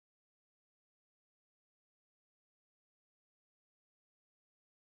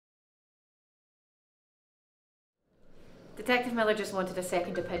Detective Miller just wanted a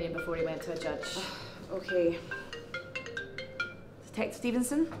second opinion before he went to a judge. Okay. Detective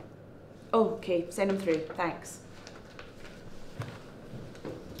Stevenson? Oh, okay, send him through, thanks.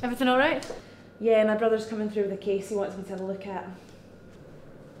 Everything all right? Yeah, my brother's coming through with a case he wants me to have a look at.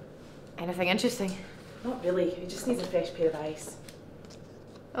 Anything interesting? Not really, he just needs a fresh pair of eyes.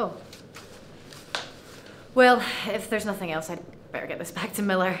 Oh. Well, if there's nothing else, I'd better get this back to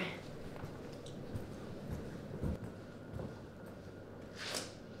Miller.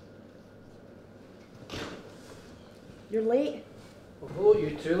 You're late. Well, hello, you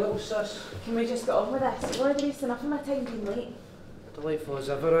too, little sis. Can we just get on with this? I've already wasted enough of my time being late. Delightful as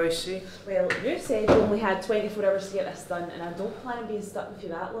ever, I see. Well, you said you only had 24 hours to get this done, and I don't plan on being stuck with you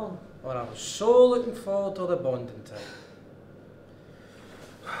that long. Well, I was so looking forward to the bonding time.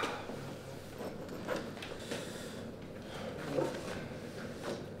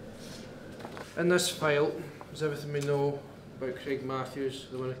 In this file is everything we know about Craig Matthews,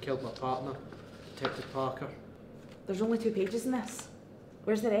 the one who killed my partner, Detective Parker. There's only 2 pages in this.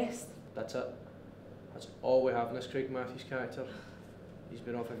 Where's the rest? That's it. That's all we have in this Craig Matthews character. He's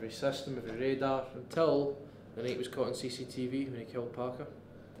been off every system, every radar, until the night he was caught on CCTV when he killed Parker.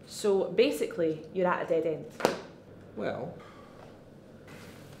 So basically, you're at a dead end. Well,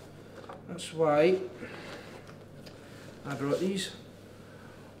 that's why I brought these.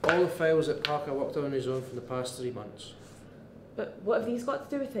 All the files that Parker worked on his own for the past 3 months. But what have these got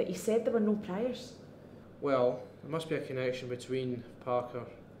to do with it? You said there were no priors. Well, there must be a connection between Parker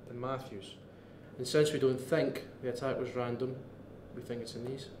and Matthews. And since we don't think the attack was random, we think it's in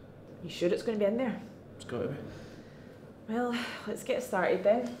these. You sure it's going to be in there? It's got to be. Well, let's get started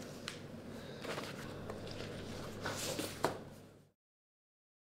then.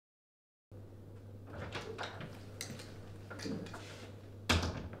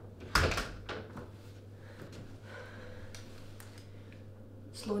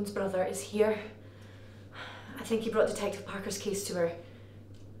 Sloane's brother is here. I think he brought Detective Parker's case to her.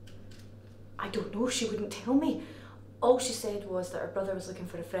 I don't know, she wouldn't tell me. All she said was that her brother was looking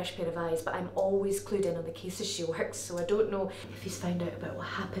for a fresh pair of eyes, but I'm always clued in on the cases she works, so I don't know if he's found out about what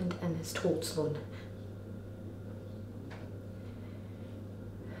happened and has told Sloane.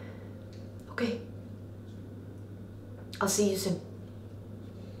 Okay. I'll see you soon.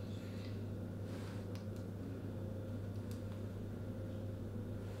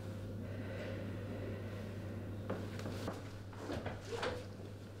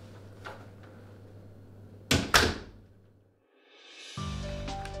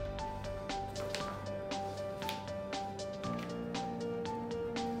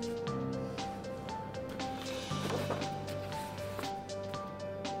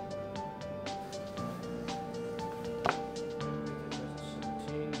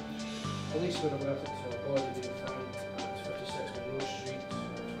 Police were alerted to a body being found at 56 Monroe Street,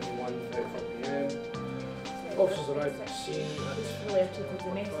 21:34 PM. Officers arrived at the scene at Alerted to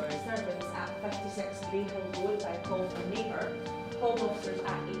domestic disturbance at 56 Greyhill Road by a call from a neighbour. Called officers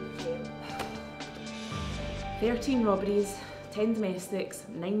at 8 PM. 13 robberies, 10 domestics,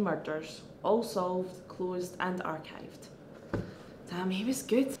 9 murders, all solved, closed and archived. Damn, he was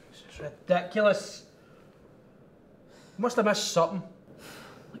good. This is ridiculous. You must have missed something.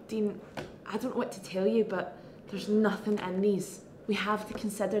 Look, Dean, I don't know what to tell you, but there's nothing in these. We have to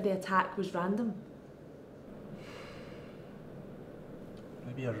consider the attack was random.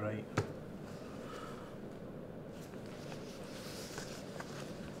 Maybe you're right.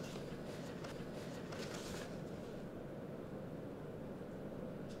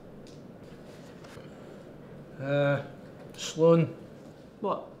 Sloane.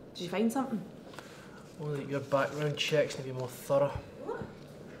 What? Did you find something? Only that your background checks need to be more thorough.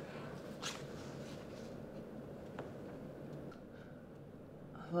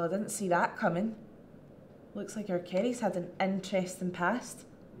 Well, I didn't see that coming. Looks like our Kerry's had an interesting past.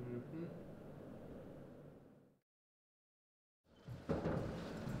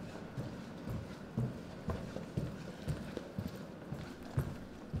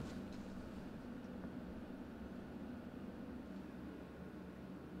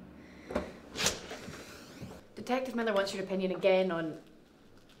 Detective Miller wants your opinion again on...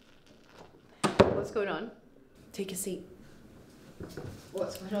 What's going on? Take a seat.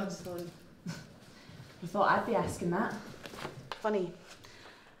 What's going on, Sloane? You thought I'd be asking that. Funny.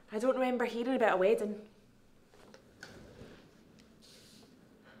 I don't remember hearing about a wedding.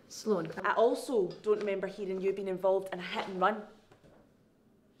 Sloane. I also don't remember hearing you being involved in a hit and run.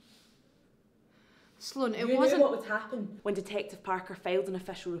 Sloane, it You wasn't... knew what would happen when Detective Parker filed an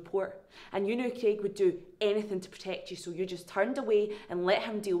official report, and you knew Craig would do anything to protect you, so you just turned away and let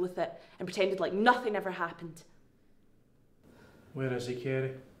him deal with it and pretended like nothing ever happened. Where is he,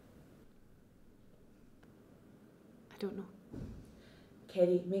 Kerry? I don't know.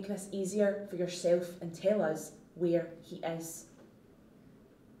 Kerry, make this easier for yourself and tell us where he is.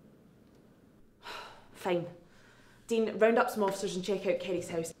 Fine. Dean, round up some officers and check out Kerry's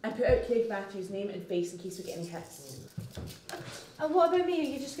house. And put out Craig Matthews' name and face in case we get any hits. And what about me? Are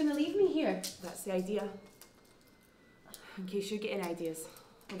you just going to leave me here? That's the idea. In case you're getting ideas,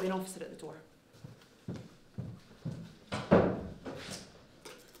 there'll be an officer at the door.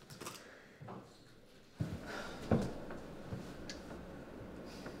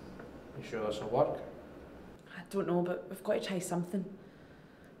 You sure this'll work? I don't know, but we've got to try something.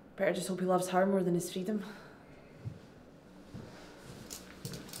 Better just hope he loves her more than his freedom.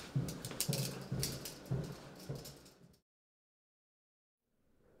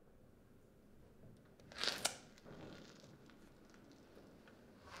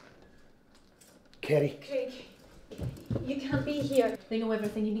 Kerry. Craig, you can't be here. They know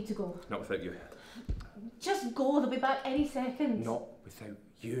everything. You need to go. Not without you. Just go. They'll be back any second. Not without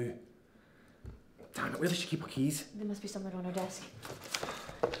you. Damn it, where does she keep her keys? They must be somewhere on her desk.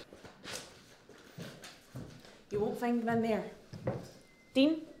 You won't find them in there.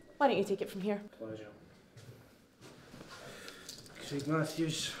 Dean, why don't you take it from here? Pleasure. Craig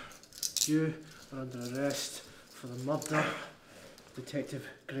Matthews, you are under arrest for the murder of Detective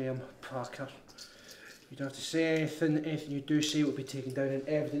Graham Parker. You don't have to say anything. Anything you do say will be taken down in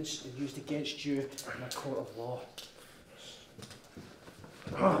evidence and used against you in a court of law.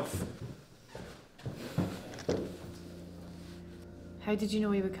 How did you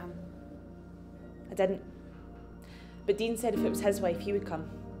know he would come? I didn't. But Dean said if it was his wife, he would come,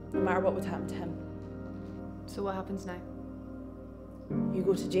 no matter what would happen to him. So what happens now? You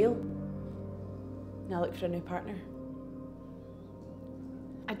go to jail, and I look for a new partner.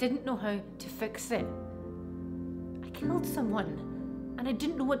 I didn't know how to fix it. I killed someone, and I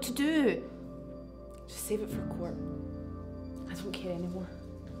didn't know what to do. Just save it for court. I don't care anymore.